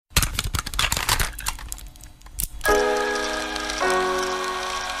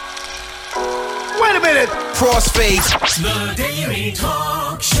crossfades. The Daily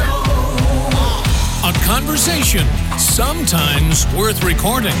Talk Show. A conversation sometimes worth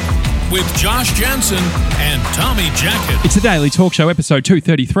recording with Josh Jansen and Tommy Jacket. It's the Daily Talk Show, episode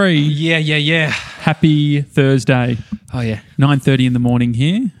 233. Yeah. Happy Thursday. Oh yeah, 9:30 in the morning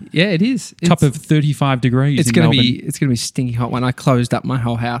here. yeah. It is. Top of 35 degrees. It's in gonna Melbourne. be. It's gonna be stinky hot when I closed up my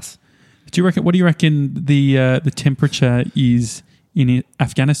whole house. Do you reckon? What do you reckon the temperature is in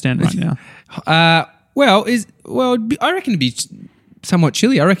Afghanistan right now? I reckon it'd be somewhat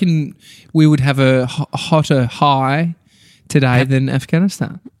chilly. I reckon we would have a hotter high today than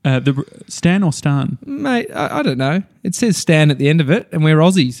Afghanistan. The Stan or Stan? Mate, I don't know. It says Stan at the end of it, and we're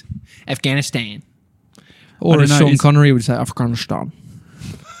Aussies. Afghanistan. Or don't as know, Sean is- Connery would say, Afghanistan.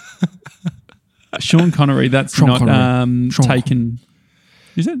 Sean Connery. That's Sean not Connery. Sean taken.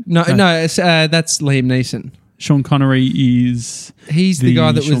 Is it? No, it's, that's Liam Neeson. Sean Connery is. He's the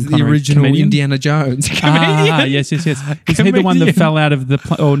guy that Sean was the Connery original comedian? Indiana Jones. Yes. Is he the one that Comedian. fell out of the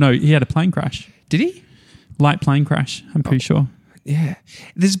plane? Oh, no, he had a plane crash. Did he? Light plane crash, I'm pretty sure. Yeah.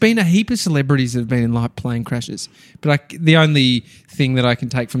 There's been a heap of celebrities that have been in light plane crashes. But the only thing that I can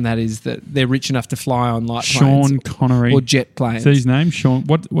take from that is that they're rich enough to fly on light planes. Sean Connery. Or jet planes. Is that his name? Sean.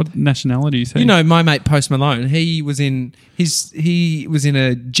 What nationality is he? You know, my mate Post Malone, he was in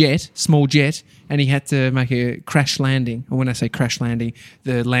a jet, small jet, and he had to make a crash landing. Or when I say crash landing,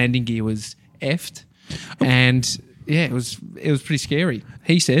 the landing gear was effed. And yeah, it was pretty scary.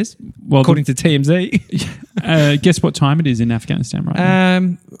 He says, according to TMZ. Guess what time it is in Afghanistan right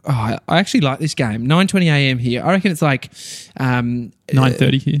now? I actually like this game. 9:20 a.m. here. I reckon it's like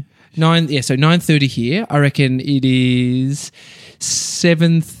 9:30 here. 9:30 here. I reckon it is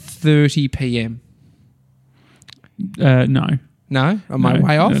 7:30 p.m. No. No, am I No,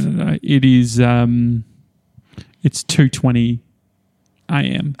 way off? No. It is. It's 2:20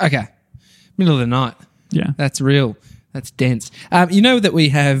 a.m. Okay, middle of the night. Yeah. That's real. That's dense. You know that we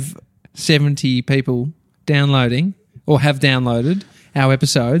have 70 people downloading or have downloaded our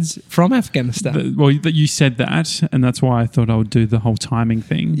episodes from Afghanistan. Well, you said that, and that's why I thought I would do the whole timing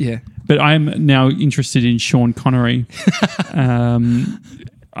thing. Yeah. But I'm now interested in Sean Connery. I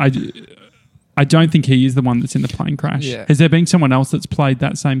don't think he is the one that's in the plane crash. Yeah. Has there been someone else that's played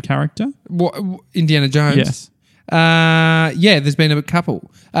that same character? What, Indiana Jones? Yes. Yeah, there's been a couple.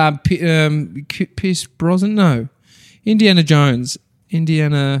 Pierce Brosnan? No. Indiana Jones.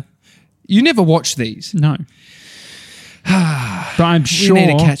 You never watched these. No. But I'm sure. We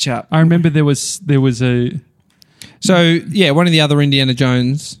need to catch up. I remember there was a. So, yeah, one of the other Indiana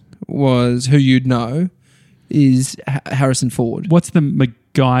Jones was, who you'd know, is Harrison Ford. What's the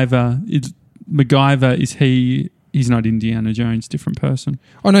MacGyver? MacGyver, is he. He's not Indiana Jones, different person.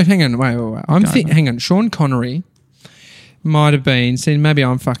 Oh, no, hang on. Wait. Hang on. Sean Connery might have been. See, maybe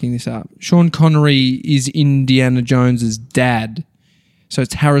I'm fucking this up. Sean Connery is Indiana Jones's dad. So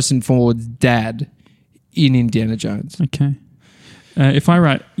it's Harrison Ford's dad in Indiana Jones. Okay. If I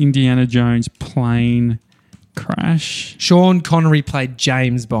write Indiana Jones plane crash. Sean Connery played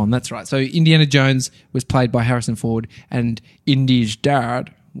James Bond. That's right. So Indiana Jones was played by Harrison Ford and Indy's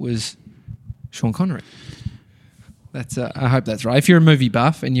dad was Sean Connery. That's. I hope that's right. If you're a movie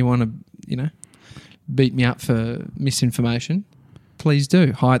buff and you want to, beat me up for misinformation, please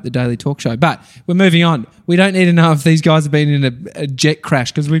do. Hi at the Daily Talk Show. But we're moving on. We don't need to know if these guys have been in a jet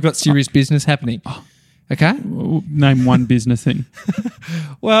crash because we've got serious business happening. Okay? Name one business thing.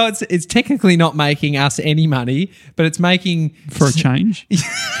 Well, it's technically not making us any money, but it's making... For a change?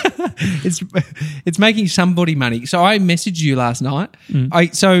 It's making somebody money. So I messaged you last night.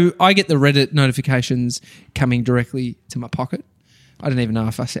 So I get the Reddit notifications coming directly to my pocket. I don't even know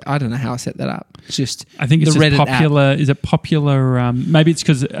I don't know how I set that up. It's just I think it's the just Reddit popular. app. Is it popular? Maybe it's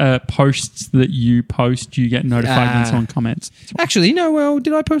because posts that you post, you get notified when someone comments. Actually, no. Well,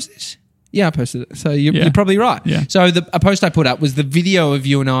 did I post this? Yeah, I posted it. So you're probably right. Yeah. So a post I put up was the video of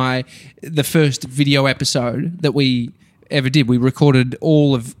you and I, the first video episode that we ever did. We recorded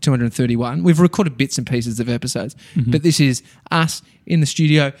all of 231. We've recorded bits and pieces of episodes, but this is us in the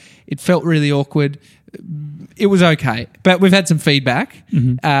studio. It felt really awkward. It was okay, but we've had some feedback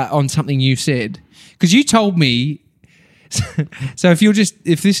on something you said because you told me. So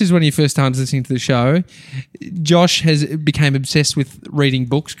if this is one of your first times listening to the show, Josh became obsessed with reading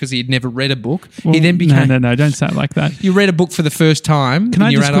books because he had never read a book. Well, he then became no, don't say it like that. You read a book for the first time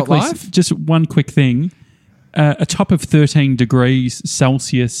in your adult life. Just one quick thing: a top of 13 degrees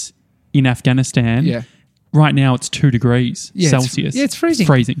Celsius in Afghanistan. Yeah. Right now it's 2 degrees Celsius. It's freezing. It's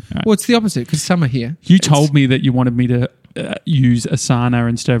freezing. Right. Well, it's the opposite because summer here. You told me that you wanted me to use Asana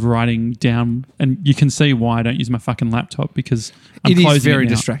instead of writing down. And you can see why I don't use my fucking laptop, because I'm It closing is very it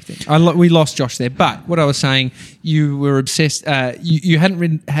now. distracting. We lost Josh there, but what I was saying, you were obsessed. You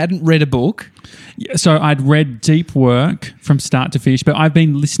hadn't read a book. Yeah, so I'd read Deep Work from start to finish, but I've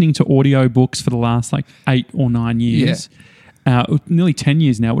been listening to audio books for the last 8 or 9 years. Nearly 10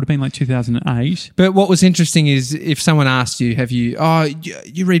 years now. It would have been like 2008. But what was interesting is if someone asked you,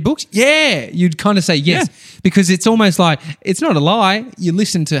 you read books? Yeah. You'd kind of say yes, because it's almost like, it's not a lie. You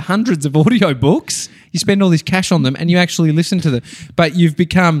listen to hundreds of audio books, you spend all this cash on them, and you actually listen to them. But you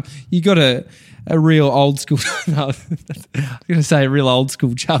got a real old school, no, I was going to say a real old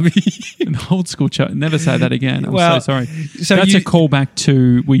school chubby. An old school chat. Never say that again. I'm Well, so sorry. so That's you- a callback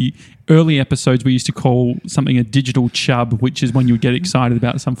to early episodes. We used to call something a digital chub, which is when you would get excited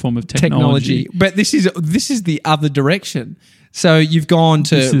about some form of technology. But this is the other direction. So you've gone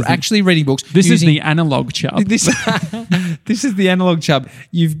to actually reading books. This is using- the analog chub. This is the analog chub.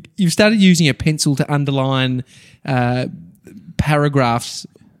 You've started using a pencil to underline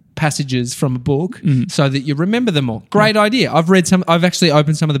passages from a book so that you remember them all. Great idea. I've actually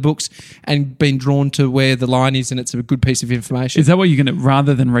opened some of the books and been drawn to where the line is, and it's a good piece of information. Is that what you're going to,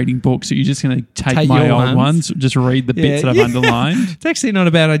 rather than reading books, are you just going to take my your old ones, just read the bits that I've underlined? It's actually not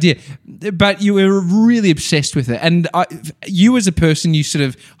a bad idea. But you were really obsessed with it. And you as a person, you sort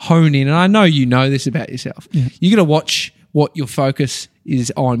of hone in, and I know you know this about yourself. Yeah. You got to watch what your focus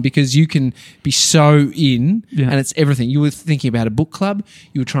is on, because you can be so in, and it's everything. You were thinking about a book club.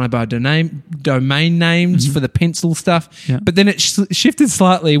 You were trying to buy domain names for the pencil stuff. Yeah. But then it shifted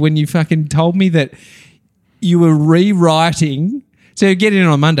slightly when you fucking told me that you were rewriting. So get in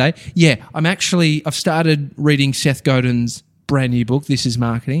on Monday. Yeah, I've started reading Seth Godin's brand new book, This Is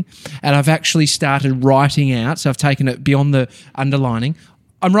Marketing, and I've actually started writing out. So I've taken it beyond the underlining.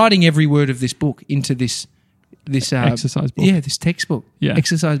 I'm writing every word of this book into this exercise book. Yeah, this textbook. Yeah.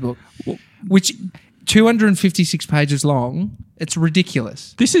 Exercise book. Which 256 pages long. It's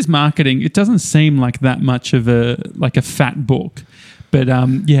ridiculous. This is marketing. It doesn't seem like that much of a fat book. But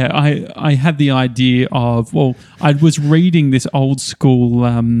I had the idea of, I was reading this old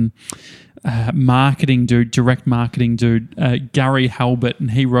school marketing dude, direct marketing dude, Gary Halbert,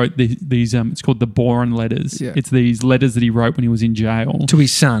 and he wrote these it's called the Boron letters. Yeah. It's these letters that he wrote when he was in jail To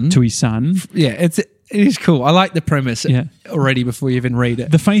his son. Yeah, it is cool. I like the premise already before you even read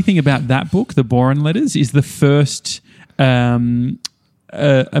it. The funny thing about that book, the Boron letters, is the first. A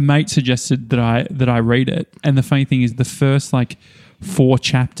mate suggested that I read it, and the funny thing is, the first 4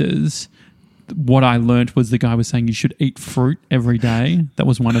 chapters, what I learnt was the guy was saying you should eat fruit every day. That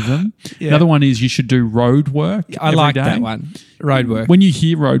was one of them. Yeah. Another one is you should do road work. I every like day. that one. Road work. When you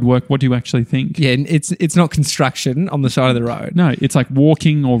hear road work, what do you actually think? Yeah, and it's not construction on the side of the road. No, it's like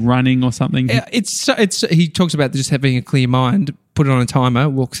walking or running or something. Yeah, he talks about just having a clear mind, put it on a timer,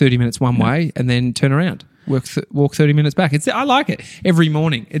 walk 30 minutes one way, and then turn around, walk 30 minutes back. I like it every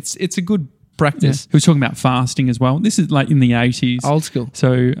morning. It's a good practice. He was talking about fasting as well. This is in the 80s. Old school.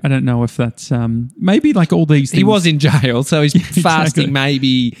 So I don't know if that's maybe all these things. He was in jail, so he's fasting exactly.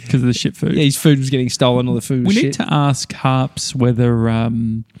 maybe because of the shit food. Yeah, his food was getting stolen, all the food was We shit. need to ask Harps whether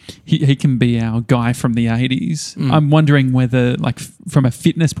he can be our guy from the 80s. I'm wondering whether, from a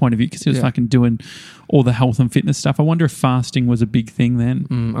fitness point of view, because he was fucking doing all the health and fitness stuff, I wonder if fasting was a big thing then.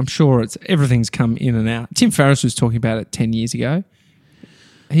 I'm sure everything's come in and out. Tim Ferriss was talking about it 10 years ago.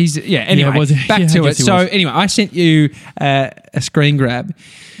 Anyway, back to it. So anyway, I sent you a screen grab.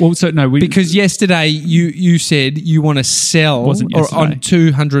 Well, so no, because yesterday you said you want to sell on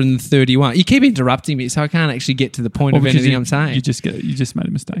 231. You keep interrupting me, so I can't actually get to the point of anything I'm saying. You just made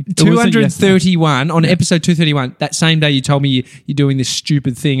a mistake. 231 on episode 231. That same day, you told me you're doing this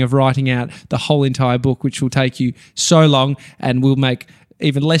stupid thing of writing out the whole entire book, which will take you so long and will make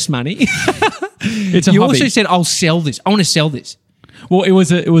even less money. It's a you hobby. also said, "I'll sell this. I want to sell this." Well, it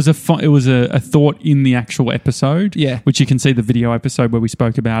was a thought in the actual episode, which you can see the video episode where we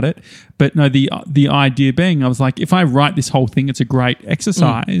spoke about it. But no, the idea being, I was like, if I write this whole thing, it's a great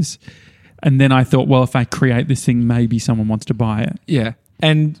exercise. And then I thought, well, if I create this thing, maybe someone wants to buy it. Yeah,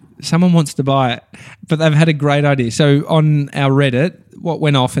 and someone wants to buy it, but they've had a great idea. So on our Reddit, what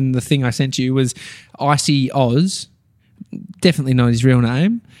went off, and the thing I sent you was Icy Oz, definitely not his real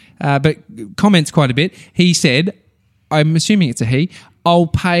name, but comments quite a bit. He said, I'm assuming it's a he, I'll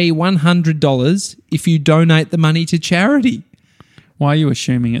pay $100 if you donate the money to charity. Why are you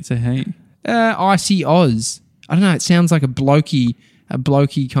assuming it's a he? Icy Oz. I don't know. It sounds like a blokey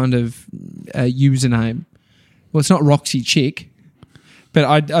kind of username. Well, it's not Roxy Chick, but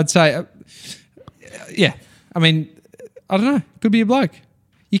I'd say, yeah. I mean, I don't know. Could be a bloke.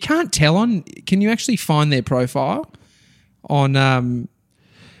 You can't tell on. Can you actually find their profile? on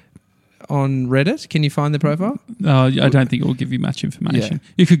Reddit. Can you find the profile? I don't think it will give you much information.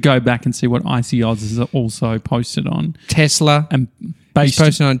 Yeah. You could go back and see what Icy Oz has also posted on. Tesla. And He's based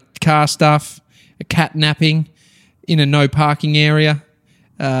posting on car stuff, a cat napping in a no parking area,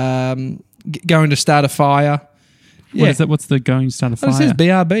 going to start a fire. What is that? What's the going to start a fire? It says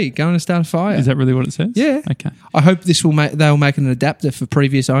BRB, going to start a fire. Is that really what it says? Yeah. Okay. I hope this will they'll make an adapter for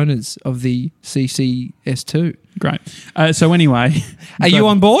previous owners of the CCS2. Great. So anyway, Are you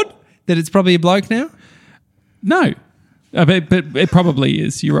on board that it's probably a bloke now? No, but it probably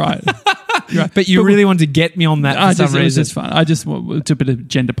is. You're right. You're right. But you really want to get me on that for some It was reason. just fun. I just want a bit of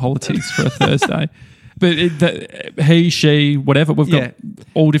gender politics for a Thursday. But he, she, whatever. We've got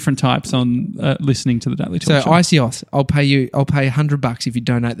all different types on listening to the Daily Talk So Show. ICOS, I'll pay $100 if you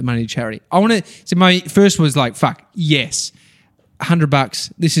donate the money to charity. I want to. So my first was like, fuck yes,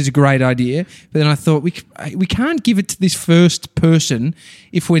 $100. This is a great idea. But then I thought we can't give it to this first person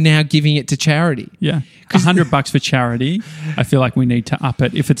if we're now giving it to charity. Yeah, $100 for charity. I feel like we need to up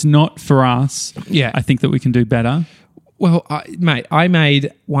it. If it's not for us, I think that we can do better. Well, I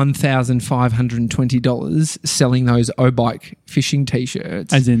made $1,520 selling those O-Bike fishing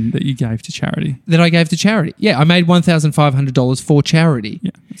T-shirts. As in that you gave to charity. That I gave to charity. Yeah, I made $1,500 for charity.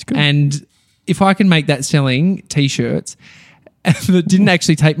 Yeah, that's good. And if I can make that selling T-shirts, that didn't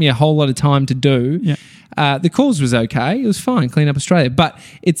actually take me a whole lot of time to do, the cause was okay. It was fine, Clean Up Australia. But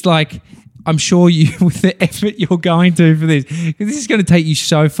it's like, I'm sure you, with the effort you're going to for this, because this is going to take you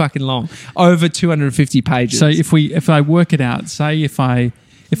so fucking long, over 250 pages. So if I work it out, say if I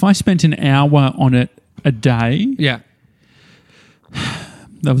spent an hour on it a day,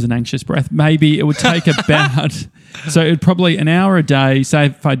 that was an anxious breath. Maybe it would take about so it'd probably an hour a day. Say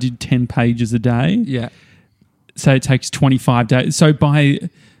if I did 10 pages a day, so it takes 25 days. So by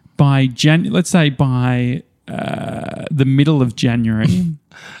let's say by the middle of January.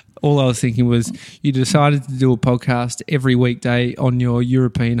 All I was thinking was you decided to do a podcast every weekday on your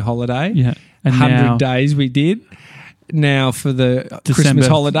European holiday. Yeah. And 100 days we did. Now for the December, Christmas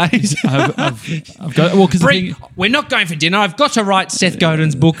holidays. I've got... Well, because we're not going for dinner. I've got to write Seth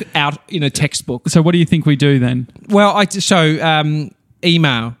Godin's book out in a textbook. So what do you think we do then? Well,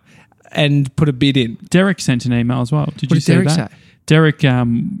 email and put a bid in. Derek sent an email as well. Did What you did see Derek that? say? Derek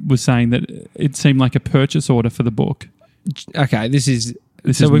was saying that it seemed like a purchase order for the book. Okay, this is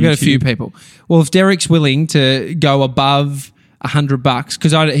we've got a few people. Well, if Derek's willing to go above $100,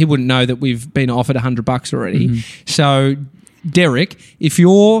 because he wouldn't know that we've been offered $100 already. Mm-hmm. So, Derek, if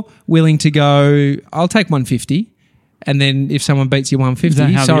you're willing to go, I'll take $150. And then if someone beats you $150, Is that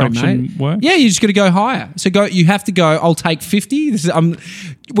how sorry, the auction mate. works? Yeah, you just got to go higher. So you have to go, I'll take $50.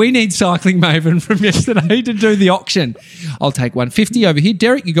 We need Cycling Maven from yesterday to do the auction. I'll take $150 over here.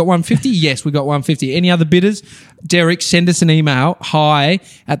 Derek, you got $150? Yes, we got $150. Any other bidders? Derek, send us an email,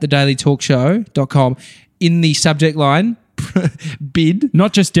 hi@thedailytalkshow.com. In the subject line, bid.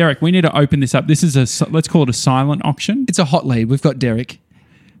 Not just Derek. We need to open this up. This is let's call it a silent auction. It's a hot lead. We've got Derek.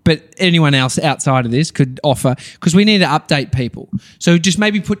 But anyone else outside of this could offer, because we need to update people. So just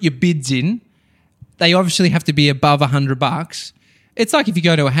maybe put your bids in. They obviously have to be above $100. It's like if you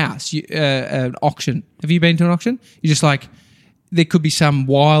go to a house, an auction. Have you been to an auction? You're just like, there could be some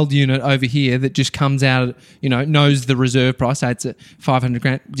wild unit over here that just comes out, knows the reserve price. Say it's at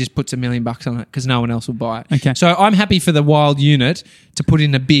 $500,000, just puts $1 million on it because no one else will buy it. Okay. So I'm happy for the wild unit to put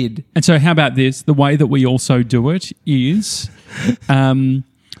in a bid. And so how about this? The way that we also do it is...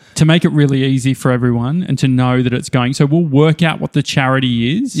 to make it really easy for everyone and to know that it's going. So we'll work out what the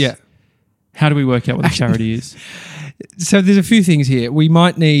charity is. Yeah. How do we work out what the charity is? So there's a few things here. We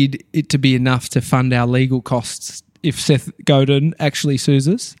might need it to be enough to fund our legal costs if Seth Godin actually sues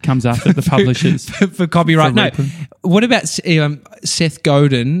us. Comes after the publishers. for copyright. For No. reprint. What about Seth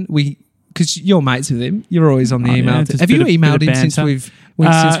Godin? Because you're mates with him. You're always on the email. Yeah, just Have you bit of emailed him since banter. we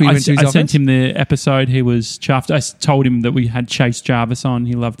went to his I office? sent him the episode. He was chuffed. I told him that we had Chase Jarvis on.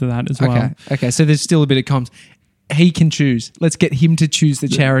 He loved that as well. Okay. So there's still a bit of comms. He can choose. Let's get him to choose the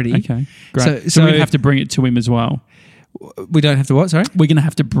charity. Okay, great. So we have to bring it to him as well. We don't have to what? Sorry? We're going to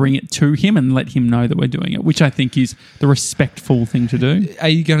have to bring it to him and let him know that we're doing it, which I think is the respectful thing to do. Are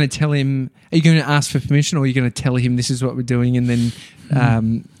you going to tell him, are you going to ask for permission, or are you going to tell him this is what we're doing and then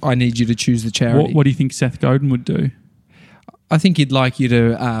I need you to choose the charity? What do you think Seth Godin would do? I think he'd like you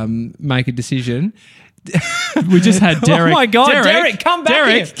to make a decision. We just had Derek. Oh my God, Derek, come back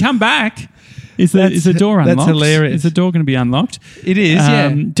Derek, here. come back. Is the door unlocked? That's hilarious. Is the door going to be unlocked? It is,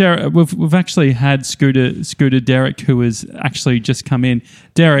 yeah. Derek, we've actually had Scooter Derek, who has actually just come in.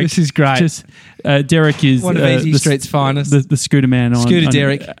 Derek, this is great. Derek is one of Easy Street's finest. The Scooter man.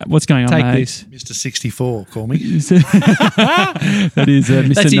 Derek. What's going on, Take mate? this. Mr. 64, call me. That is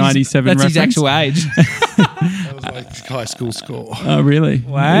Mr. 97 That's reference. his actual age. That was my high school score. Oh, really?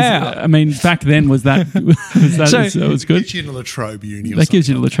 Wow. I mean, back then, was that was good? Gives you a Latrobe Uni. That gives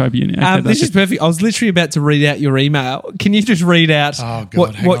you a Latrobe Uni. Okay, this is perfect. I was literally about to read out your email. Can you just read out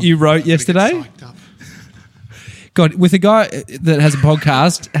what you wrote yesterday? God, with a guy that has a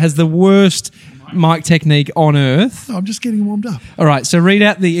podcast, has the worst mic technique on earth. I'm just getting warmed up. All right, so read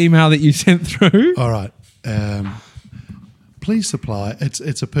out the email that you sent through. All right. Please supply,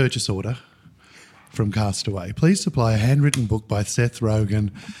 it's a purchase order from Castaway. Please supply a handwritten book by Seth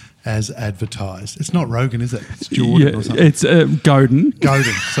Rogen as advertised. It's not Rogan, is it? It's Jordan or something. It's Godin.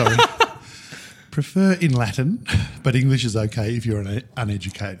 Godin, sorry. Prefer in Latin, but English is okay if you're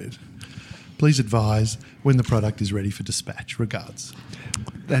uneducated. Please advise when the product is ready for dispatch. Regards.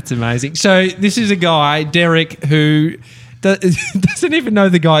 That's amazing. So this is a guy, Derek, who doesn't even know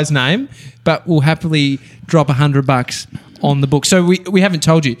the guy's name, but will happily drop $100 on the book. So we haven't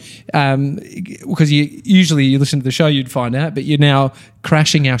told you because usually you listen to the show, you'd find out, but you're now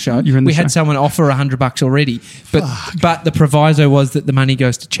crashing our show. We had someone offer $100 already, but the proviso was that the money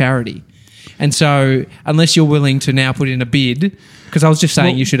goes to charity. And so unless you're willing to now put in a bid, because I was just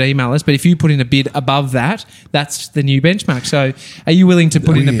saying you should email us, but if you put in a bid above that, that's the new benchmark. So are you willing to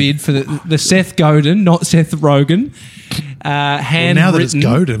put in a bid for the Seth Godin, not Seth Rogen, handwritten? Now that it's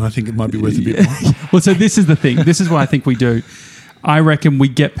Godin, I think it might be worth a bit more. Well, so this is the thing. This is what I think we do. I reckon we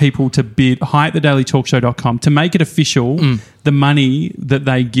get people to bid high at thedailytalkshow.com to make it official. The money that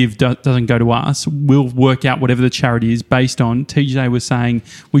they give doesn't go to us. We'll work out whatever the charity is based on. TJ was saying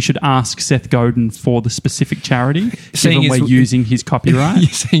we should ask Seth Godin for the specific charity, given we're using his copyright.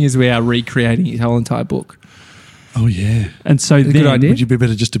 Seeing as we are recreating his whole entire book. Oh, yeah. And so then, good idea. Would you be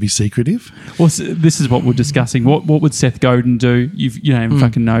better just to be secretive? Well, this is what we're discussing. What would Seth Godin do? You don't even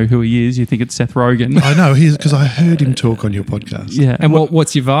fucking know who he is. You think it's Seth Rogen. I know, because I heard him talk on your podcast. Yeah. And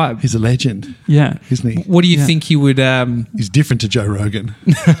what's your vibe? He's a legend, Yeah. isn't he? What do you think he would... He's different to Joe Rogan.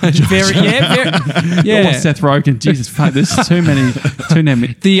 Or Seth Rogen. Jesus, fuck, there's too many.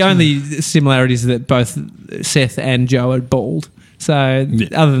 The only similarity is that both Seth and Joe are bald. So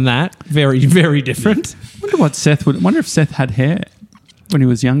other than that, very, very different. Wonder if Seth had hair when he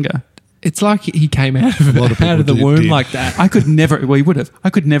was younger. It's like he came out of the womb like that. I could never. Well, he would have.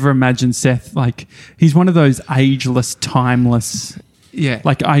 I could never imagine Seth like he's one of those ageless, timeless. Yeah.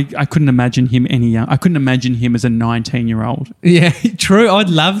 Like I couldn't imagine him any young. I couldn't imagine him as a 19-year-old. Yeah, true. I'd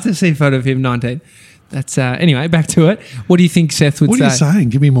love to see a photo of him 19. That's anyway. Back to it. What do you think Seth would say? What are you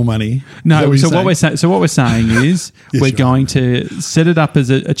saying? Give me more money. No. What we're saying is we're going to set it up as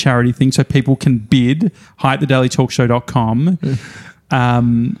a charity thing so people can bid high at thedailytalkshow.com. I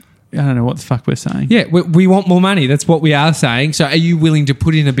don't know what the fuck we're saying. Yeah, we want more money. That's what we are saying. So are you willing to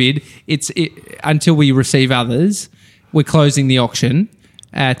put in a bid? Until we receive others. We're closing the auction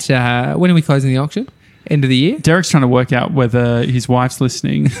at when are we closing the auction? End of the year. Derek's trying to work out whether his wife's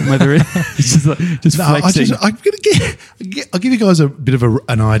listening, whether it's just flexing. I'll give you guys a bit of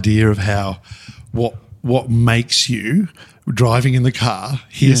an idea of how what makes you driving in the car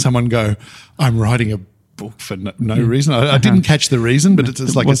hear someone go, "I'm writing a book for no reason." I didn't catch the reason, but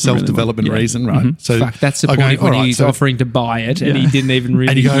it's like a self-development reason, right? Mm-hmm. So that's the point when he's offering to buy it and he didn't even really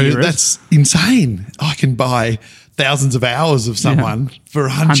and you go, hear it. "That's insane! I can buy thousands of hours of someone for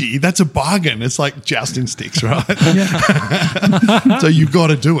 $100. That's a bargain." It's like jousting sticks, right? So you've got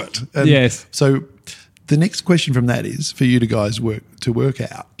to do it. And yes. So the next question from that is for you to guys work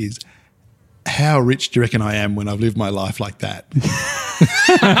out is, how rich do you reckon I am when I've lived my life like that?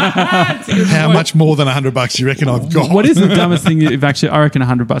 How much more than $100 do you reckon I've got? What is the dumbest thing you've actually? I reckon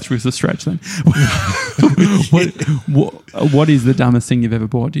 $100 was the stretch. Then, what is the dumbest thing you've ever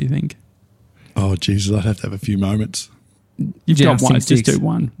bought? Do you think? Oh Jesus, I'd have to have a few moments. You've got one. Sticks. Just do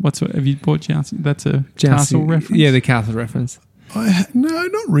one. Have you bought jousting? That's a castle reference. Yeah, the castle reference. No,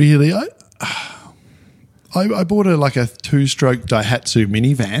 not really. I bought a 2-stroke Daihatsu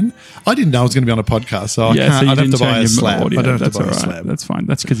minivan. I didn't know I was going to be on a podcast, so I'd have to buy a slab. Audio. I don't have That's to buy all a right. slab. That's fine.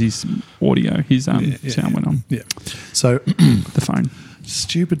 That's because his audio, his sound went on. Yeah. So the phone.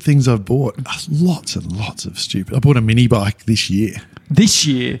 Stupid things I've bought. Lots and lots of stupid. I bought a mini bike this year. This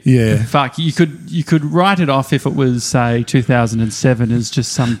year, Yeah. fuck. You could write it off if it was, say, 2007 as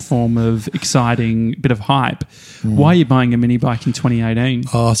just some form of exciting bit of hype. Why are you buying a mini bike in 2018?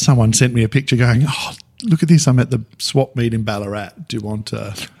 Oh, someone sent me a picture going, "Oh, look at this! I'm at the swap meet in Ballarat. Do you want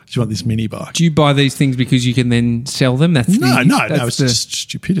you want this mini bike? Do you buy these things because you can then sell them? That's No, that's it's just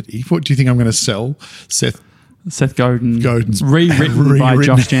stupidity. What do you think I'm going to sell, Seth Godin's rewritten by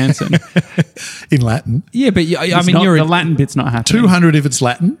Josh Jansen. in Latin? Yeah, but The Latin bit's not happening. 200 if it's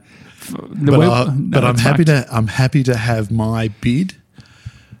Latin. But I'm it's happy fucked. to. I'm happy to have my bid.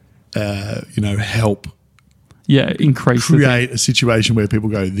 Help increase the thing. create a situation where people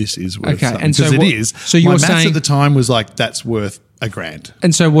go, "This is worth Okay, something." and so because it what- is. so you're my maths saying- at the time was like, "That's worth $1,000."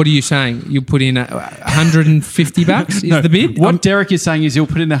 And so, what are you saying? You put in $150 is No, the bid. What Derek is saying is he'll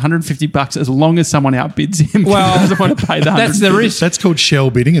put in $150 as long as someone outbids him. Well, he doesn't want to pay the that's the 150. risk. That's called shell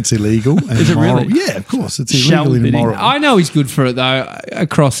bidding. It's illegal. And Is it immoral. really? Yeah, of course. It's Shell illegal and bidding. immoral. I know he's good for it though.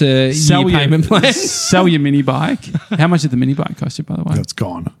 Across a year payment plan. Sell your mini bike. How much did the mini bike cost you, by the way? It's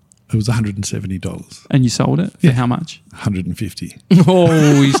gone. It was $170. And you sold it for how much? $150.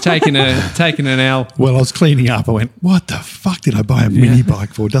 Oh, he's taking an L. Well, I was cleaning up. I went, "What the fuck did I buy a mini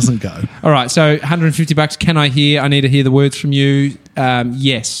bike for? It doesn't go." All right, so $150. Can I need to hear the words from you.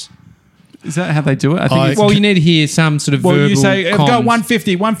 Yes. Is that how they do it? I think I- it's, Well, you need to hear some sort of well, verbal you say, I've comms. got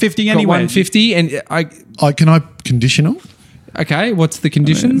 150 Got anyway. 150, and Can I conditional? okay. What's the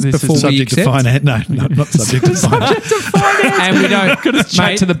conditions This is before we Subject to accept? finance? No, not subject to finance. And we don't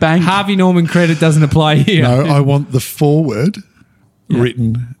chat to the bank. Harvey Norman credit doesn't apply here. No, I want the forward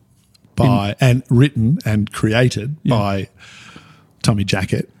written by and created by Tommy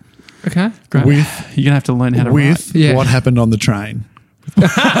Jacket Okay. Great. with You're going to have to learn how to write. Yeah. what happened on the train.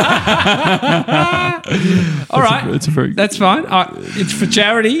 All right. It's a very That's fine. It's for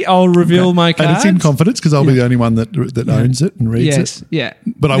charity. I'll reveal my cards. And it's in confidence because I'll be the only one that owns it and reads Yes. it. Yeah.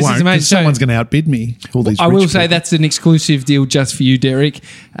 But I This is won't amazing. because someone's going to outbid me. All these I will rich say people. that's an exclusive deal just for you, Derek.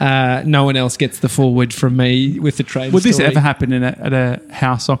 No one else gets the forward from me with the trade. Would this story. ever happen at a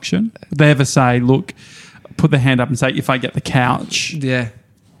house auction? Would they ever say, look, put the hand up and say, if I get the couch? Yeah.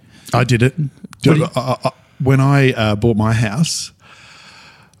 I did it. When I bought my house,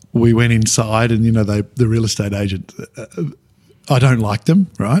 we went inside and, the real estate agent, I don't like them,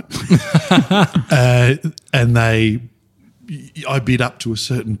 right? And I bid up to a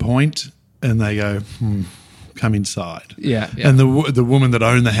certain point and they go, come inside. Yeah. And the woman that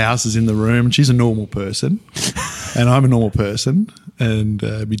owned the house is in the room and she's a normal person and I'm a normal person. And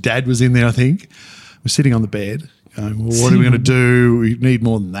my dad was in there, I think. We're sitting on the bed going, well, what are we going to do? We need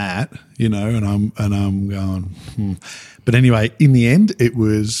more than that, and I'm going, But anyway, in the end, it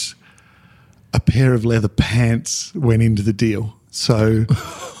was a pair of leather pants went into the deal. So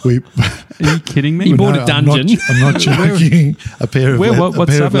we... Are you kidding me? You bought a dungeon. I'm not joking. A pair of, What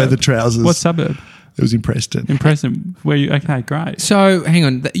of leather trousers. What suburb? It was in Preston. In Preston. Where you? Okay, great. So hang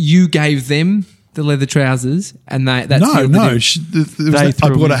on. You gave them the leather trousers, and that's No. They I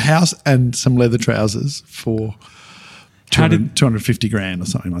threw bought in- a house and some leather trousers for How did- 250 grand or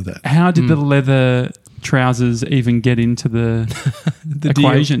something like that. How did the leather trousers even get into the,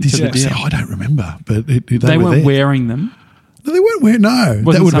 equation to the See, deal? I don't remember, but they They were weren't there. wearing them. No, they weren't wearing. No, that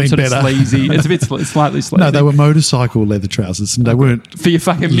Wasn't would some have sort been of better. sleazy. It's a bit slightly sleazy. No, they were motorcycle leather trousers, and they weren't for your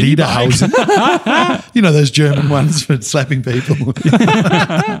fucking mini bike. Lederhosen. Those German ones for slapping people. No,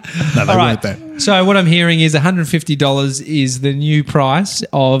 they All right. weren't that. So what I'm hearing is $150 is the new price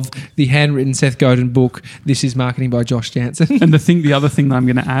of the handwritten Seth Godin book. This is marketing by Josh Jansen. And the other thing that I'm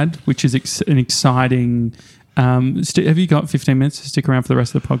going to add, which is an exciting. Have you got 15 minutes to stick around for the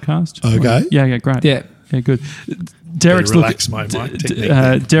rest of the podcast? Okay. Yeah, great. Yeah. Good. Derek's relax my mic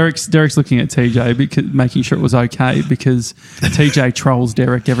technique. Derek's looking at TJ because making sure it was okay because TJ trolls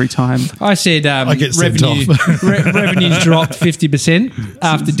Derek every time. I said I get sent revenue's dropped 50%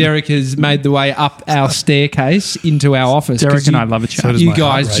 after Derek has made the way up our staircase into our office. Derek and I love a chat. So does You my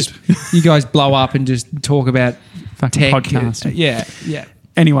heart guys rate. you guys blow up and just talk about Fucking tech. podcasting. Yeah.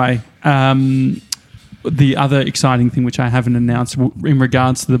 Anyway, the other exciting thing which I haven't announced in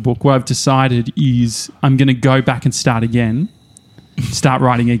regards to the book, what I've decided is I'm going to go back and start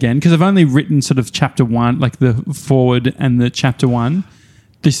writing again, because I've only written sort of chapter 1, like the forward and the chapter 1.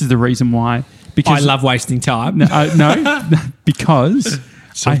 This is the reason why. Because I love wasting time. No, because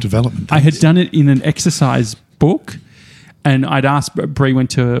Self-development. I had done it in an exercise book. And I'd asked, Brie went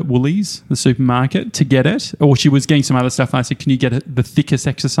to Woolies, the supermarket, to get it. Or she was getting some other stuff. And I said, can you get the thickest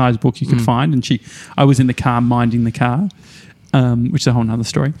exercise book you could find? And I was in the car minding the car, which is a whole nother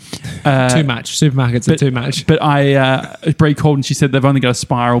story. Too much. Supermarkets are too much. But Brie called and she said they've only got a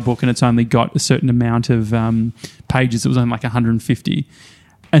spiral book and it's only got a certain amount of pages. It was only like 150.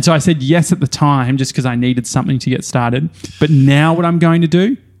 And so I said yes at the time just because I needed something to get started. But now what I'm going to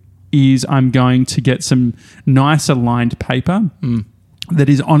do is I'm going to get some nicer lined paper that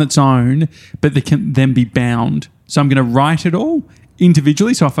is on its own, but that can then be bound. So I'm going to write it all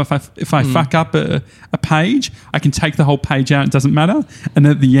individually. So if I fuck up a page, I can take the whole page out. It doesn't matter. And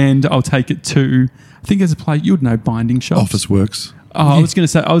at the end, I'll take it to, I think there's a place, you would know, Binding Shops. Office Works. Oh, I was going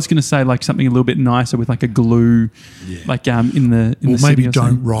to say like something a little bit nicer with like a glue, like in the Well, city maybe or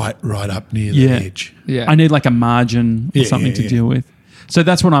don't something. right up near the edge. Yeah. I need like a margin or something to deal with. So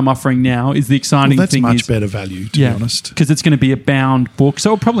that's what I'm offering now. Is the exciting Well, that's thing much is, better value, to be honest. because it's going to be a bound book, so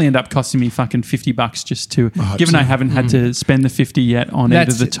it'll probably end up costing me fucking $50 just to. I hope Given so. I haven't had to spend the 50 yet on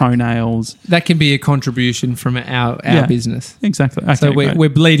either the toenails. That can be a contribution from our business. Exactly. Okay, So great. we're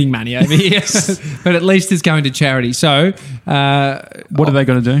bleeding money over here, but at least it's going to charity. So what are they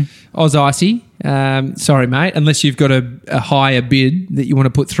going to do? Oz Icy, sorry mate, unless you've got a higher bid that you want to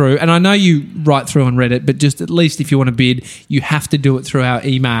put through. And I know you write through on Reddit, but just at least if you want to bid, you have to do it through our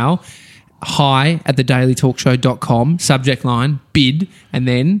email, hi@thedailytalkshow.com, subject line, bid, and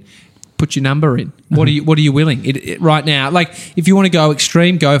then put your number in. What are you willing? Right now, like if you want to go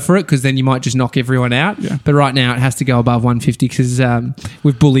extreme, go for it, because then you might just knock everyone out. Yeah. But right now, it has to go above 150 because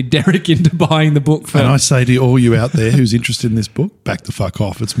we've bullied Derek into buying the book. And I say to all you out there who's interested in this book, back the fuck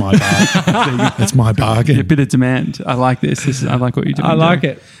off. It's my bargain. It's my bargain. A bit of demand. I like this. I like what you're doing. I like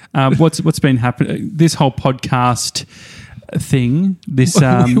it. What's been happening? This whole podcast thing. This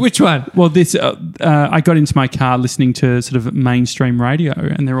Which one? Well, this I got into my car listening to sort of mainstream radio,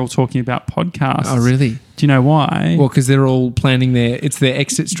 and they're all talking about podcasts. Oh, really? Do you know why? Well, because they're all planning it's their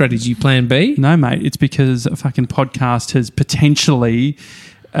exit strategy, plan B. No, mate. It's because a fucking podcast has potentially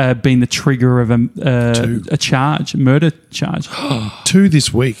been the trigger of a murder charge. 2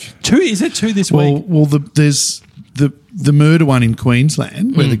 this week. 2? Is it 2 this week? Well, there's the murder one in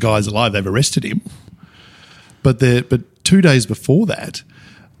Queensland where the guy's alive. They've arrested him. But 2 days before that,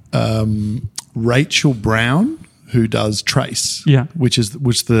 Rachel Brown, who does Trace, which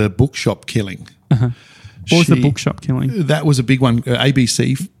the bookshop killing. What was the bookshop killing? That was a big one,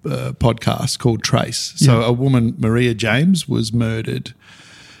 ABC podcast called Trace. So a woman, Maria James, was murdered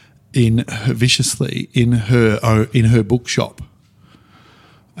viciously in her bookshop,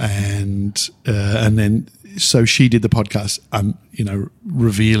 and then so she did the podcast,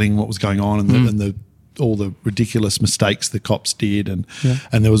 revealing what was going on and all the ridiculous mistakes the cops did, and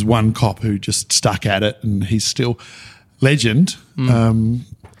there was one cop who just stuck at it, and he's still legend.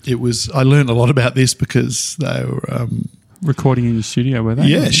 I learned a lot about this because they were recording in your studio, were they?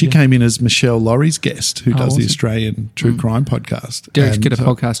 Yeah, she came in as Michelle Laurie's guest, who does the awesome. Australian True Crime podcast. Derek's And got a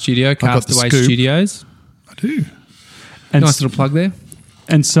podcast studio, got the Castaway scoop. Studios. I do. And Nice little plug there.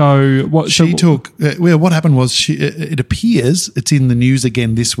 And so what? She took. What happened was it appears it's in the news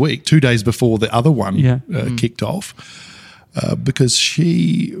again this week, 2 days before the other one kicked off, because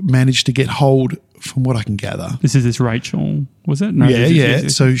she managed to get hold. From what I can gather, this Rachel, was it? No, yeah.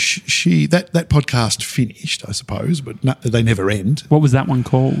 So she that podcast finished, I suppose, but they never end. What was that one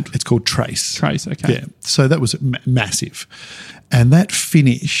called? It's called Trace. Trace, okay. Yeah. So that was massive, and that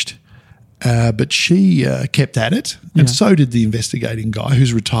finished. But she kept at it, and so did the investigating guy,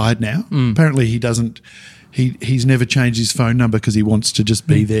 who's retired now. Apparently, he doesn't. He's never changed his phone number because he wants to just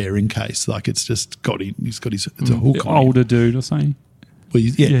be there in case. Like it's just got him. He's got his. It's a hook on him. Older dude or something. Well,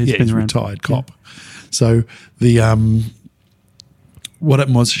 he's been a around. retired cop. So the what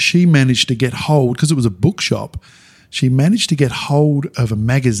happened was she managed to get hold, because it was a bookshop. She managed to get hold of a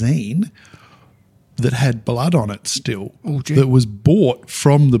magazine that had blood on it still, that was bought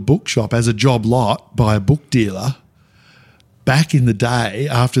from the bookshop as a job lot by a book dealer back in the day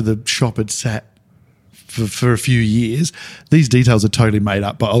after the shop had sat for a few years. These details are totally made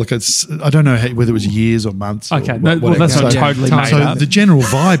up, but I don't know whether it was years or months. Okay, or whatever. that's not So- totally made so up. the general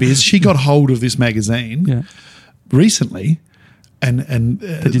vibe is she got hold of this magazine recently, and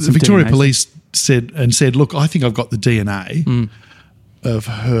the some Victoria DNA Police said, look, I think I've got the DNA of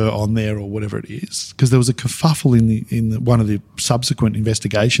her on there or whatever it is, because there was a kerfuffle in one of the subsequent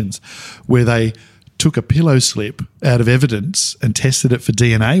investigations where they took a pillow slip out of evidence and tested it for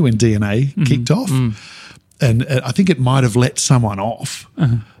DNA when DNA kicked off. And I think it might have let someone off,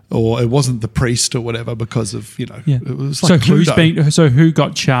 or it wasn't the priest or whatever, because of, it was like So who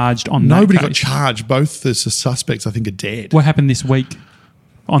got charged on Nobody that got case? charged. Both the suspects, I think, are dead. What happened this week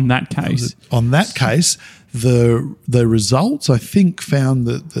on that case? On that case, the results, I think, found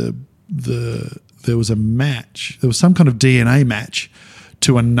that there was a match. There was some kind of DNA match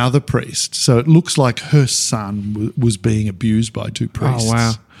to another priest. So it looks like her son was being abused by two priests. Oh,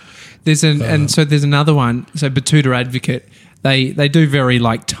 wow. There's there's another one. So Batuta Advocate, they do very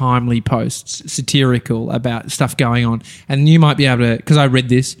timely posts, satirical about stuff going on. And you might be able to, because I read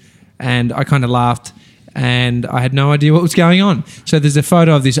this and I kind of laughed and I had no idea what was going on. So there's a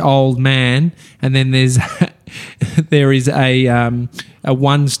photo of this old man, and then there's there is a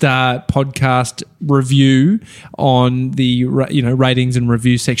 1-star podcast review on the ratings and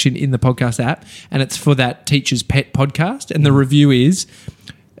review section in the podcast app, and it's for that Teacher's Pet podcast. And the review is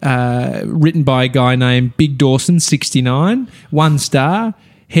written by a guy named Big Dawson 69, 1 star,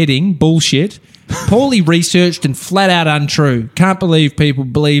 heading bullshit. Poorly researched and flat out untrue. Can't believe people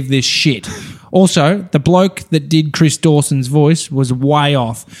believe this shit. Also, the bloke that did Chris Dawson's voice was way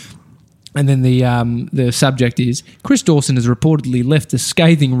off. And then the subject is, Chris Dawson has reportedly left a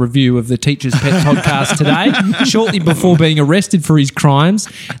scathing review of the Teacher's Pet podcast today, shortly before being arrested for his crimes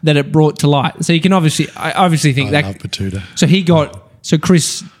that it brought to light. So you can obviously think I love Batuta. So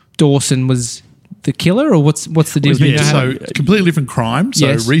Chris Dawson was the killer, or what's the deal? Yeah, so completely different crime. So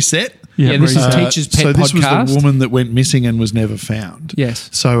Yes. reset. Yeah, this is Teacher's Pet so this podcast. was the woman that went missing and was never found. Yes.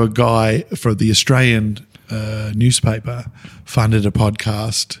 So a guy for the Australian newspaper funded a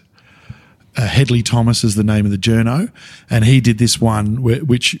podcast. Headley Thomas is the name of the journo, and he did this one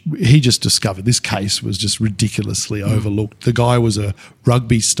which he just discovered. This case was just ridiculously overlooked. The guy was a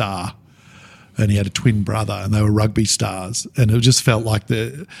rugby star, and he had a twin brother, and they were rugby stars, and it just felt like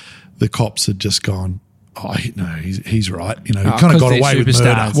the cops had just gone, oh, no, he's right. He kind of got away with murder.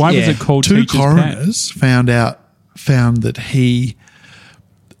 superstars. Why was Yeah. it called Two Teacher's Pet? coroners found that he.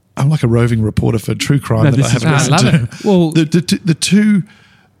 I'm like a roving reporter for true crime No, that this I is haven't great. listened I love to. it. Well-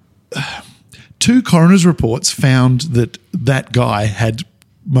 the two coroners' reports found that guy had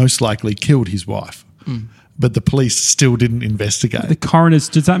most likely killed his wife, but the police still didn't investigate. The coroners,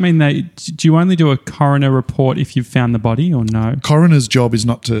 does that mean do you only do a coroner report if you've found the body or no? Coroner's job is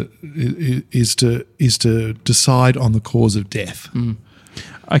to decide on the cause of death.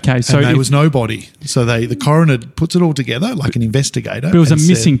 Okay, so And there was no body, so the coroner puts it all together like an investigator. but it was a and said-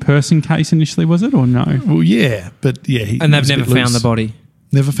 missing person case initially, was it, or no? Well, yeah, but yeah, And he they've was a never bit found loose. the body.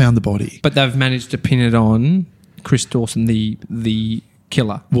 Never found the body. But they've managed to pin it on Chris Dawson, the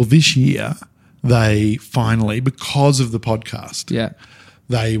killer. Well, this year they finally, because of the podcast, Yeah.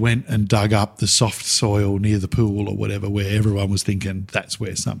 they went and dug up the soft soil near the pool or whatever, where everyone was thinking that's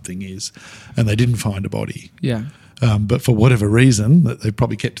where something is, and they didn't find a body. Yeah. But for whatever reason that they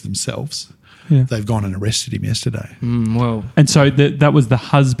probably kept to themselves, Yeah. they've gone and arrested him yesterday. Well, And so that was the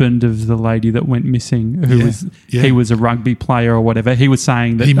husband of the lady that went missing, who Yeah, was yeah. he was a rugby player or whatever. He was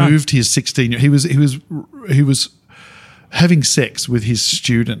saying that He moved his 16. He was having sex with his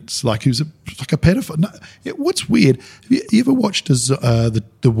students, like he was like a pedophile. No, what's weird? Have you ever watched the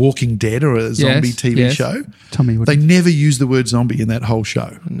Walking Dead or a zombie Yes, TV yes. show? Tell me what They it is. never use the word zombie in that whole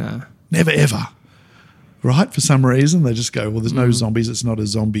show. no. Never ever. Right? For some reason, they just go, well, there's no zombies. It's not a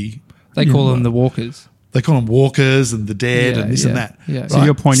zombie. They call them the walkers. They call them walkers and the dead Yeah, and this yeah, and that. yeah. So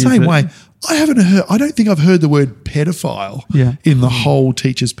your point is Same that- way. I don't think I've heard the word pedophile Yeah. in the whole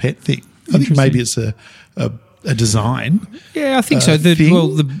Teacher's Pet thing. I think Interesting. maybe it's a design. Yeah, I think so. The thing name where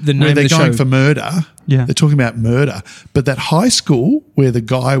of they're the going show. for murder. Yeah. They're talking about murder. But that high school where the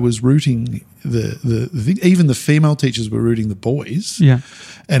guy was rooting the thing, even the female teachers were rooting the boys. Yeah.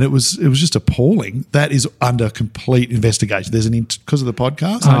 And it was just appalling. That is under complete investigation. There's because of the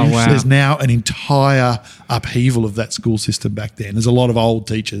podcast. Oh, wow. There's now an entire upheaval of that school system back then. There's a lot of old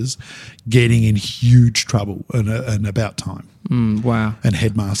teachers getting in huge trouble and about time. Wow. And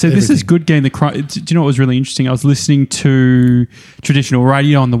headmasters. So this is good getting the crime. Do you know what was really interesting? I was listening to traditional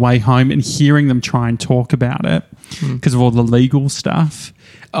radio on the way home and hearing them try and talk about it because of all the legal stuff.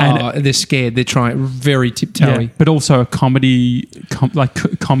 And They're scared. They're trying very tiptoey. but also a comedy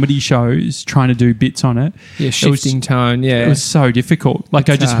shows trying to do bits on it. Yeah, It was- shifting tone. Yeah. It was so difficult. Like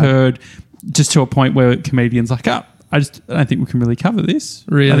I just heard, just to a point where comedians like, I don't think we can really cover this.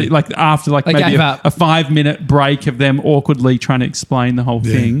 Really? I think, like after They maybe gave up. a 5-minute break of them awkwardly trying to explain the whole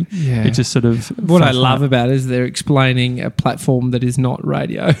thing. Yeah. It just sort of What I fell love flat. about it is they're explaining a platform that is not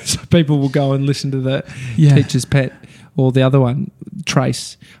radio. So people will go and listen to the Yeah. Teacher's Pet or the other one,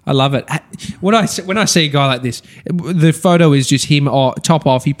 Trace. I love it. When I see a guy like this, the photo is just him top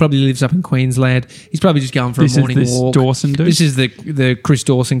off. He probably lives up in Queensland. He's probably just going for This a is morning this walk. Dawson dude? This is the Chris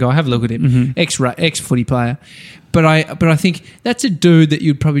Dawson guy. Have a look at him. Ex footy player. But I think that's a dude that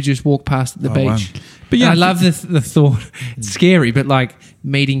you'd probably just walk past at the beach. wow. But yeah, And I love the thought. It's scary, but like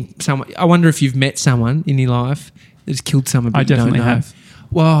meeting someone. I wonder if you've met someone in your life that's killed someone. But I you don't definitely know. have.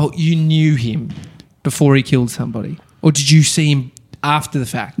 Well, you knew him before he killed somebody, or did you see him after the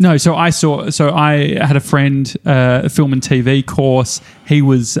fact? No, so I had a friend, a film and TV course. He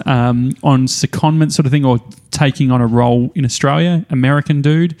was on secondment sort of thing, or taking on a role in Australia, American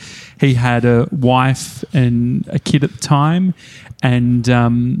dude. He had a wife and a kid at the time,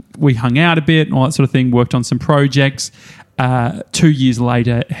 and we hung out a bit and all that sort of thing, worked on some projects. 2 years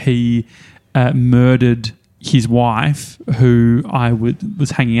later, he murdered his wife, who I was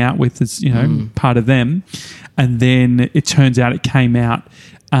hanging out with as, part of them. And then it turns out it came out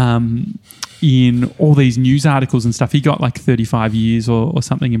in all these news articles and stuff. He got like 35 years or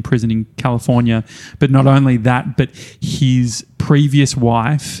something in prison in California. But not only that, but his previous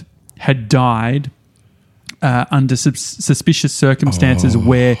wife had died under suspicious circumstances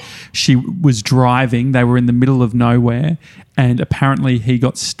where she was driving. They were in the middle of nowhere, and apparently he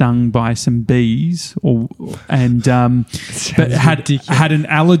got stung by some bees, but had an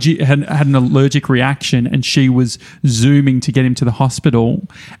allergy, had an allergic reaction, and she was zooming to get him to the hospital,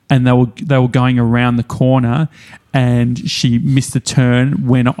 and they were going around the corner, and she missed a turn,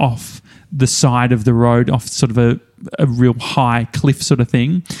 went off the side of the road, off sort of a real high cliff sort of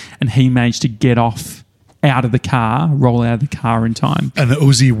thing, and he managed to get out of the car, roll out of the car in time. And the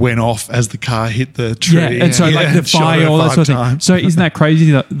Uzi went off as the car hit the tree. Yeah, and so like the fire, all that sort of thing. So isn't that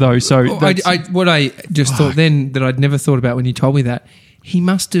crazy though? So what I just thought then that I'd never thought about when you told me that, he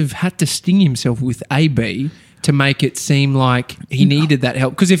must have had to sting himself with a bee to make it seem like he needed that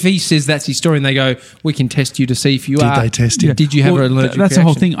help. Because if he says that's his story and they go, we can test you to see if you are. Did they test him? Did you have an allergic That's reaction? the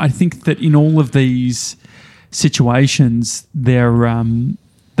whole thing. I think that in all of these situations,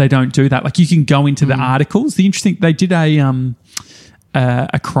 they don't do that. Like you can go into the articles. They did a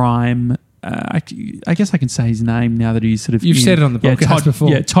crime. I guess I can say his name now that he's sort of. You've said it on the podcast before.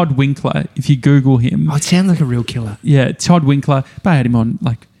 Yeah, Todd Winkler. If you Google him, it sounds like a real killer. Yeah, Todd Winkler. I had him on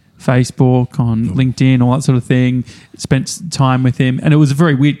like Facebook, on LinkedIn, all that sort of thing. Spent time with him, and it was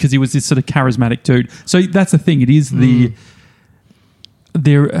very weird because he was this sort of charismatic dude. So that's the thing. It is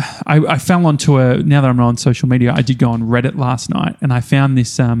I fell onto now that I'm on social media, I did go on Reddit last night, and I found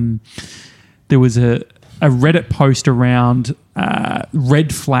this. There was a Reddit post around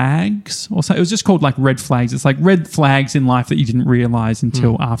red flags, or so it was just called like red flags. It's like red flags in life that you didn't realize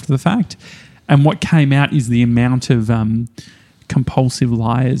until after the fact. And what came out is the amount of compulsive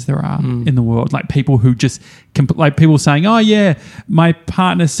liars there are in the world. Like people who just like people saying, "Oh yeah, my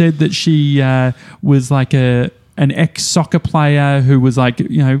partner said that she was like an ex-soccer player who was like,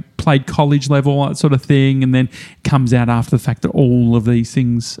 played college level, that sort of thing," and then comes out after the fact that all of these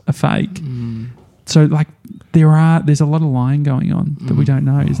things are fake. So like there's a lot of lying going on that we don't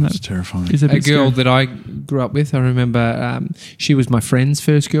know, isn't it? It's terrifying. A girl that I grew up with, I remember she was my friend's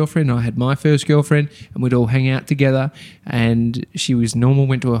first girlfriend. I had my first girlfriend, and we'd all hang out together. And she was normal,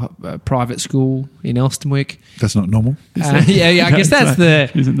 went to a private school in Elstonwick. That's not normal. I guess that's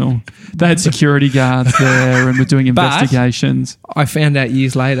isn't normal. They had security guards there and were doing investigations. I found out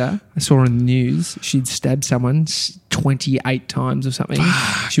years later, I saw in the news, she'd stabbed someone 28 times or something.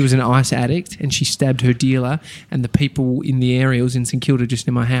 She was an ice addict, and she stabbed her dealer, and the people in the area, it was in St Kilda just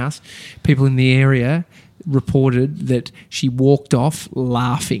near my house, people in the area reported that she walked off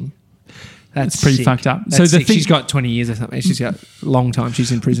laughing. That's pretty sick. Fucked up. That's so she's got 20 years or something. She's got a long time.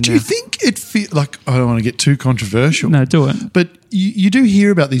 She's in prison now. Do you think it feels like, I don't want to get too controversial. No, do it. But you do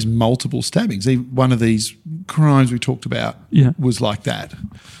hear about these multiple stabbings. One of these crimes we talked about was like that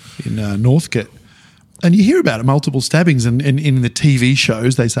in Northcote. And you hear about it, multiple stabbings, and in the TV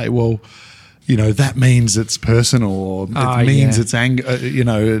shows they say, well, that means it's personal, or it means it's anger,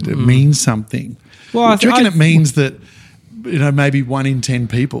 it means something. Well, do you reckon it means that, maybe 1 in 10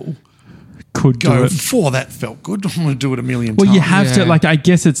 people could go, do it? That felt good, I'm going to do it a million times. Well, you have to, like, I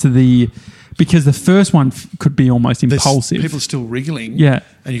guess it's because the first one could be almost impulsive. People are still wriggling. Yeah.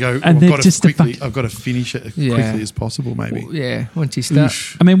 And you go, and I've got to finish it as quickly as possible, maybe. Well, once you start.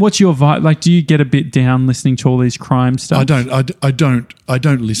 I mean, what's your vibe? Like, do you get a bit down listening to all these crime stuff? I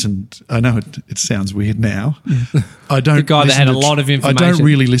don't listen. I know it sounds weird now. I don't. The guy that had a lot of information. I don't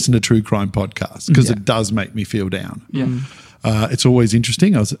really listen to true crime podcasts because it does make me feel down. Yeah. It's always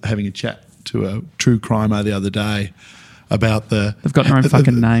interesting. I was having a chat to a true crimer the other day about they've got their own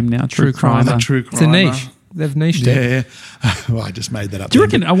fucking name now. True crimer. True crimer. It's a niche. They've niched it. Yeah. Well, I just made that up. Do you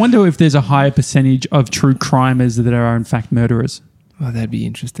reckon? I wonder if there's a higher percentage of true crimers that are in fact murderers. Oh, that'd be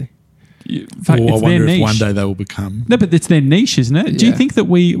interesting. In fact, I wonder if niche. one day they will become. No, but it's their niche, isn't it? Do you think that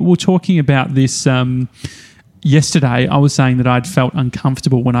we were talking about this yesterday? I was saying that I'd felt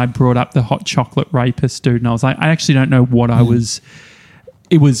uncomfortable when I brought up the hot chocolate rapist dude, and I was like, I actually don't know what I was.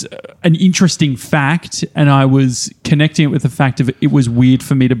 It was an interesting fact, and I was connecting it with the fact of it was weird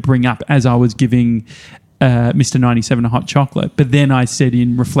for me to bring up as I was giving Mr. 97 a hot chocolate. But then I said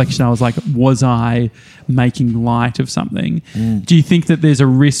in reflection, I was like, was I making light of something? Do you think that there's a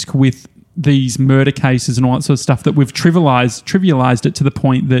risk with these murder cases and all that sort of stuff that we've trivialized it to the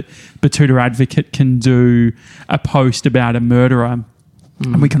point that Batuta Advocate can do a post about a murderer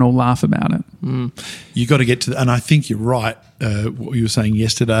and we can all laugh about it. You got to get to, and I think you're right. What you were saying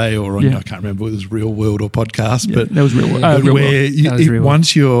yesterday, or on, I can't remember whether it was Real World or podcast, but that was Real World. but Real where World.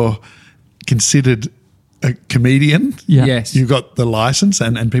 Once you're considered a comedian, Yes. you've got the license,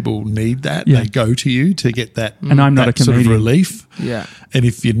 and people need that. Yeah. They go to you to get that, And I'm not that a sort of comedian. relief. Yeah. And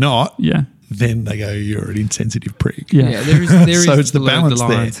if you're not, Yeah. then they go, you're an insensitive prick. Yeah. Yeah, there is So it's the blurred balance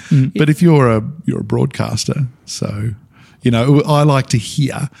lines. there. But if you're a broadcaster, so I like to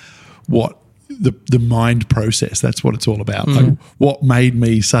hear what the mind process. That's what it's all about. Like, what made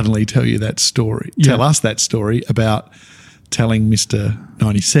me suddenly tell you that story? Yeah. Tell us that story about telling Mr.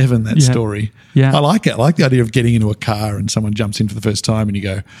 97 that story. Yeah. I like it. I like the idea of getting into a car and someone jumps in for the first time and you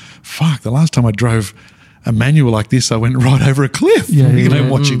go, fuck, the last time I drove a manual like this, I went right over a cliff.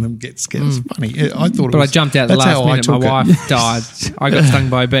 Watching them get scared. It's funny. I thought it But was, I jumped out the that's last how I minute. My took it. wife died. I got stung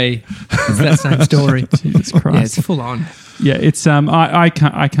by a bee. It's that same story. Jesus Yeah, Christ. it's full on. Yeah, it's I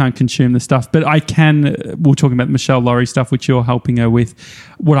can't consume the stuff, but I can. We're talking about the Michelle Laurie stuff, which you're helping her with.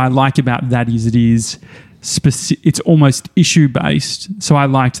 What I like about that is it is it's almost issue based. So I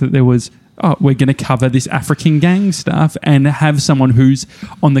liked that there was, we're going to cover this African gang stuff and have someone who's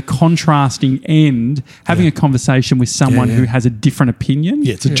on the contrasting end having a conversation with someone who has a different opinion.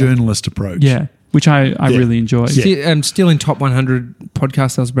 Yeah, it's a journalist approach. Yeah, which I really enjoy. Yeah. Still in top 100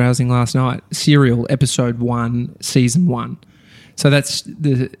 podcast I was browsing last night. Serial episode 1, season 1. So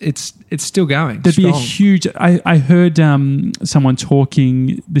it's still going. There'd be a strong. huge. I heard someone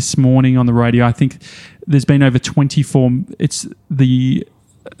talking this morning on the radio. I think there's been over 24. It's the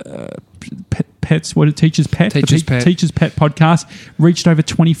Pets. What it Teacher's Pet. Teacher's Pet. Teacher's Pet podcast reached over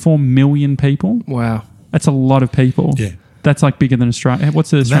 24 million people. Wow. That's a lot of people. Yeah. That's like bigger than Australia.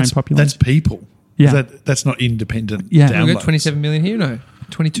 What's the Australian population? That's people. Yeah. That's not independent. Yeah. downloads. We've got 27 million here, no?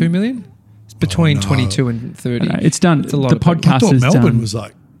 22 million? It's between 22 and 30. It's done. It's a lot The of people. I podcast thought is Melbourne done. was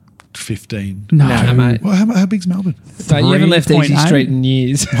like 15. No, No, mate. Well, how big's Melbourne? So you haven't left Easy 3.8? Street in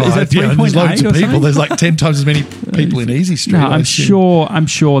years. Is it and there's 3.8 loads or of people. something? There's like 10 times as many people in Easy Street. No, I I'm assume.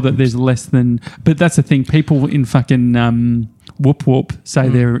 sure that there's less than. But that's the thing. People in fucking Whoop Whoop say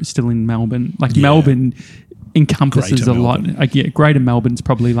they're still in Melbourne. Like Melbourne encompasses Greater a lot. Melbourne. Greater Melbourne's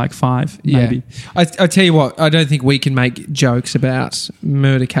probably like 5, maybe. I tell you what, I don't think we can make jokes about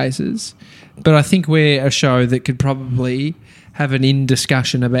murder cases, but I think we're a show that could probably have an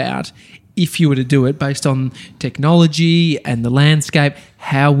in-discussion about if you were to do it based on technology and the landscape,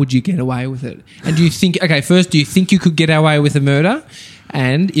 how would you get away with it? And do you think you could get away with a murder?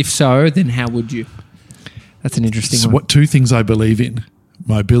 And if so, then how would you? That's an interesting So one. what two things I believe in?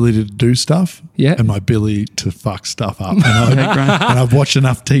 My ability to do stuff and my ability to fuck stuff up. And, I've watched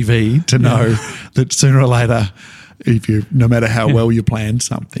enough TV to know that sooner or later, no matter how well you plan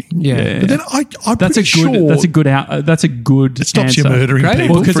something. Yeah. But then I'm That's a pretty good. sure That's a good. it stops you answer. murdering Great.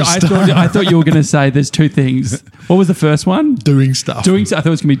 people Well, because for a start. I thought you were going to say there's two things. What was the first one? doing stuff. I thought it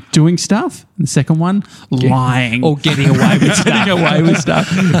was going to be doing stuff. And the second one, lying. Or getting away with stuff. Getting away with stuff,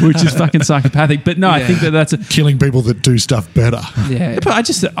 which is fucking psychopathic. But no, I think that's a. Killing people that do stuff better. Yeah. But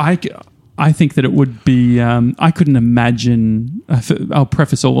I think that it would be. I couldn't imagine. I'll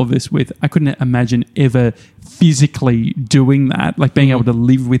preface all of this with I couldn't imagine ever physically doing that, like being able to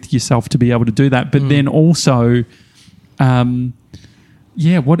live with yourself to be able to do that. But then also,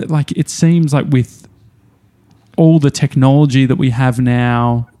 it seems like with all the technology that we have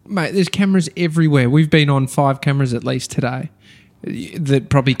now. Mate, there's cameras everywhere. We've been on 5 cameras at least today that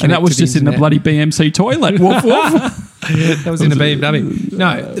probably connect And that was to just in the internet. bloody BMC toilet. Woof, woof. That was in a BMW.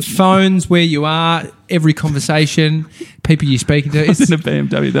 No, the phones, where you are, every conversation, people you're speaking to. It was in a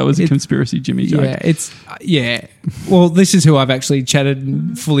BMW. That was a conspiracy Jimmy joke. Yeah. Well, this is who I've actually chatted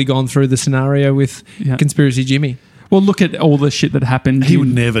and fully gone through the scenario with Conspiracy Jimmy. Well, look at all the shit that happened. He would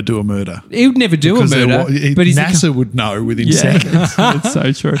never do a murder. He would never do Because a murder, but he's NASA would know within seconds. It's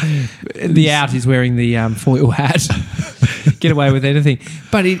so true. the out is wearing the foil hat. Get away with anything.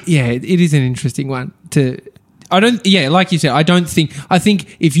 But it is an interesting one to. Like you said, I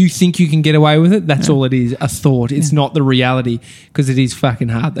think if you think you can get away with it, that's all it is, a thought. It's not the reality, because it is fucking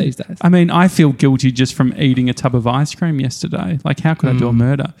hard these days. I mean, I feel guilty just from eating a tub of ice cream yesterday. Like, how could I do a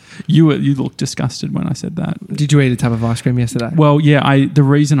murder? You looked disgusted when I said that. Did you eat a tub of ice cream yesterday? Well, yeah. The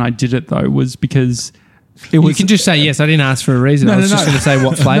reason I did it though was because You can just say yes. I didn't ask for a reason. I was just going to say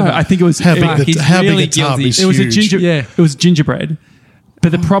what flavour. No, I think it was How big he's how really big a tub guilty. is It was huge. It was gingerbread.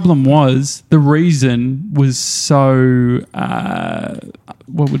 But the problem was the reason was so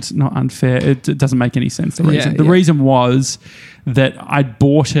not unfair. It doesn't make any sense. The reason. The reason was that I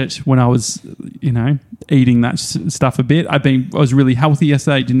bought it when I was, eating that stuff a bit. I was really healthy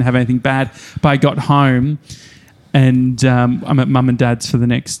yesterday. Didn't have anything bad. But I got home and I'm at mum and dad's for the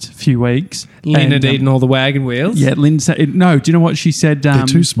next few weeks. Lynn And, had eaten all the wagon wheels. Yeah, Lynn said, no, do you know what she said? They're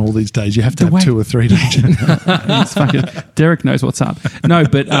too small these days. You have to the have way- 2 or 3, don't you? It's fucking, Derek knows what's up. No,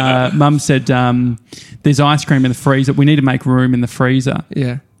 but mum said there's ice cream in the freezer. We need to make room in the freezer.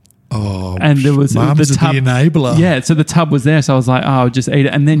 Yeah. Oh, And there was Mum's the tub. the enabler. Yeah, so the tub was there. So I was like, oh, I'll just eat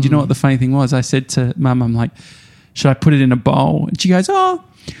it. And then do you know what the funny thing was? I said to mum, I'm like, should I put it in a bowl? And she goes, oh,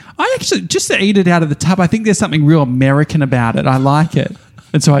 I actually just to eat it out of the tub. I think there's something real American about it. I like it.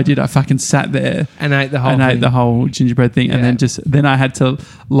 And so I did. I fucking sat there And ate the whole and thing. ate the whole gingerbread thing. And Yeah. then I had to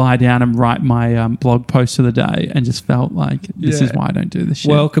lie down and write my blog post for the day, and just felt like this Yeah. is why I don't do this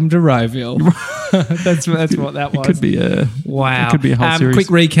shit. Welcome to Rowville. that's what that was. it could be a Wow. It could be a whole series. Quick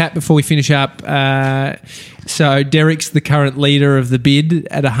recap before we finish up. So Derek's the current leader of the bid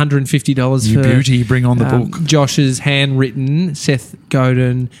at $150 You for beauty, bring on the book. Josh's handwritten Seth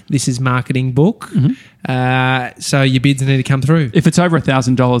Godin This Is Marketing book. So your bids need to come through. If it's over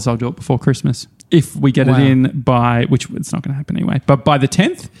 $1,000, I'll do it before Christmas. If we get Wow. it in by, which it's not going to happen anyway, but by the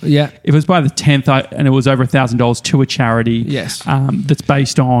 10th, Yeah. if it was by the 10th and it was over $1,000 to a charity, Yes. that's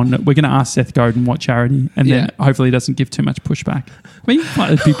based on, we're going to ask Seth Godin what charity, and then Yeah. hopefully he doesn't give too much pushback. I mean,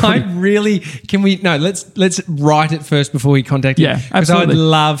 it'd be I pretty. really can we no. Let's write it first before we contact him. Yeah, because I would absolutely.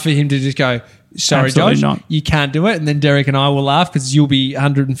 love for him to just go. Sorry, Absolutely Josh, not. you can't do it, and then Derek and I will laugh because you'll be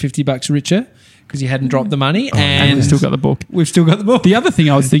 $150 richer because you hadn't dropped the money, And we've still got the book. we've still got the book. The other thing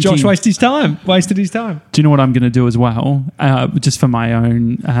I was thinking, Josh wasted his time. do you know what I'm going to do as well? Just for my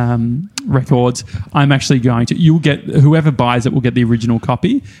own records, I'm actually going to. You'll get whoever buys it will get the original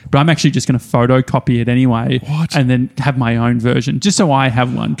copy, but I'm actually just going to photocopy it anyway, What? and then have my own version, just so I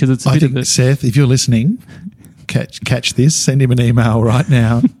have one because it's a I bit of think, a. Seth, if you're listening, catch this. Send him an email right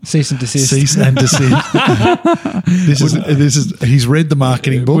now. Cease and desist. Cease and desist. this is. He's read the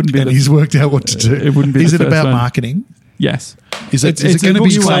marketing book wouldn't be and the- he's worked out what to do. it wouldn't be Is the it first about one. marketing? Yes, Is it It's going a to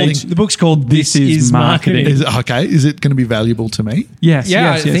be book selling? called- The book's called This Is Marketing. Is it going to be valuable to me? yes,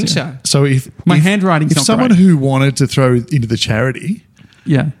 Yeah, yes, I yes, think yes. so. So if My if- handwriting's if not someone great. who wanted to throw into the charity,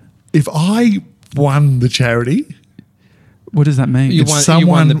 Yeah, if I won the charity, what does that mean? You if won- you someone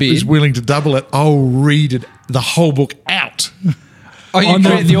won the bid. is willing to double it, I'll read it, the whole book out. Oh, you On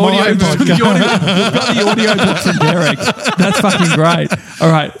create the my audio book. podcast. We've got the audio book from Derek. That's fucking great. All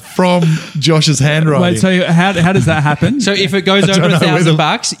right. From Josh's handwriting. Wait, so how does that happen? So if it goes I over don't know whether-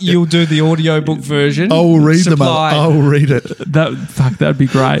 $1,000, you'll do the audiobook version. I will read them. Supply- I will read it. that'd be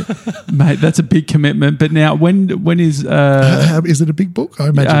great, mate. That's a big commitment. But now, when is? Is it a big book? I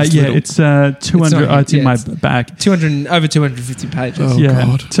imagine it's Yeah, little. it's 200. not- It's in yeah, my it's- bag. 200 over 250 pages. Oh, Yeah,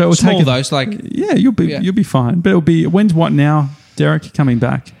 God. so it'll Small take. though, it's like Yeah, you'll be fine. But it'll be when's what now? Derek coming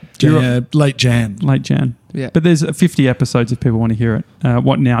back. Late Jan. Late Jan. Yeah. But there's 50 episodes if people want to hear it.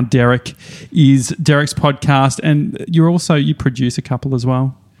 What Now Derek is Derek's podcast, and you produce a couple as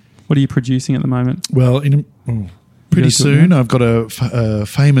well. What are you producing at the moment? Well, pretty You guys do it soon, now? I've got a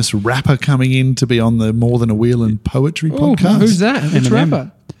famous rapper coming in to be on the More Than a Wheel and Poetry oh, podcast. who's that? Which Eminem.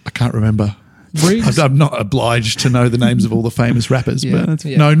 rapper? I can't remember. Reeves? I'm not obliged to know the names of all the famous rappers, Yeah, but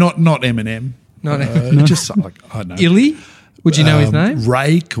yeah. no, not Eminem. Not Just like, I don't know. Illy? Would you know his name?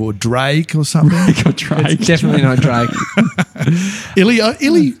 Rake or Drake or something. Got Drake. It's definitely not Drake.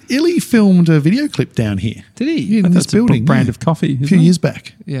 Illy filmed a video clip down here. Did he? In this That's a building. brand yeah. of coffee. A few years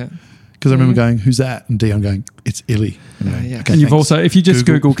back. Yeah. Because I remember going, who's that? And Dion going, it's Illy. And I'm yeah. okay, And you've thanks. also, if you just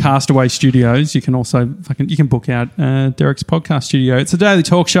Google Castaway Studios, you can also you can book out Derek's podcast studio. It's a Daily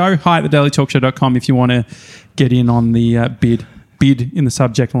Talk Show. Hi at thedailytalkshow.com if you want to get in on the bid in the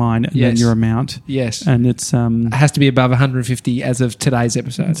subject line and then Yes. your amount. Yes. And it's It has to be above 150 as of today's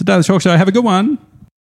episode. a Daily Talk Show. Have a good one.